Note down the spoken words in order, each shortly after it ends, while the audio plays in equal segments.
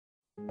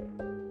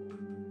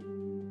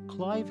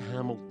Clive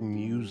Hamilton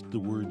used the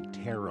word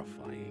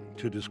terrifying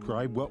to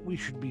describe what we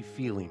should be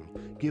feeling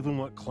given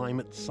what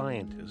climate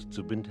scientists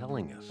have been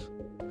telling us.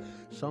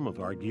 Some have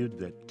argued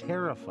that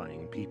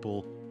terrifying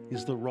people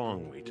is the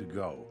wrong way to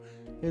go,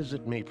 as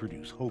it may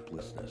produce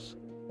hopelessness.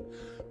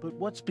 But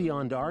what's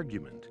beyond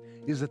argument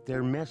is that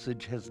their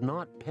message has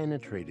not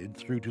penetrated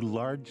through to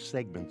large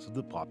segments of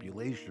the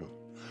population,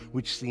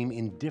 which seem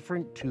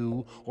indifferent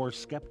to or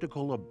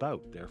skeptical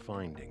about their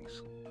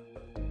findings.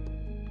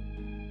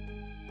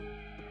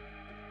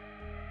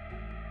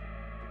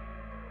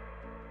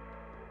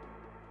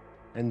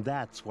 And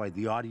that's why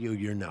the audio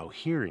you're now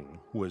hearing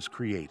was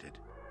created.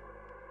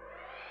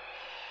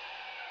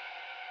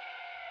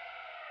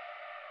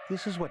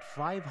 This is what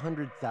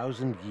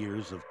 500,000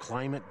 years of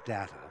climate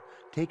data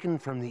taken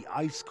from the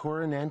ice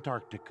core in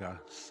Antarctica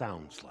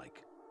sounds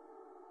like.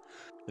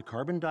 The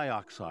carbon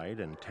dioxide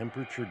and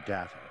temperature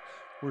data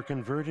were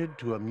converted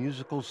to a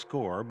musical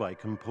score by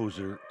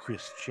composer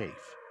Chris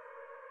Chafe.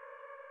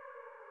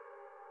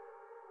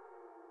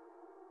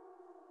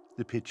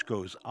 The pitch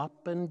goes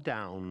up and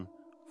down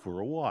for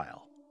a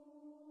while.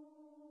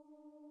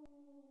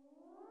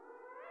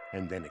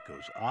 And then it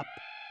goes up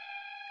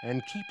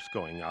and keeps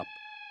going up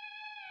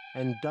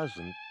and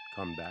doesn't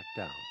come back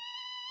down.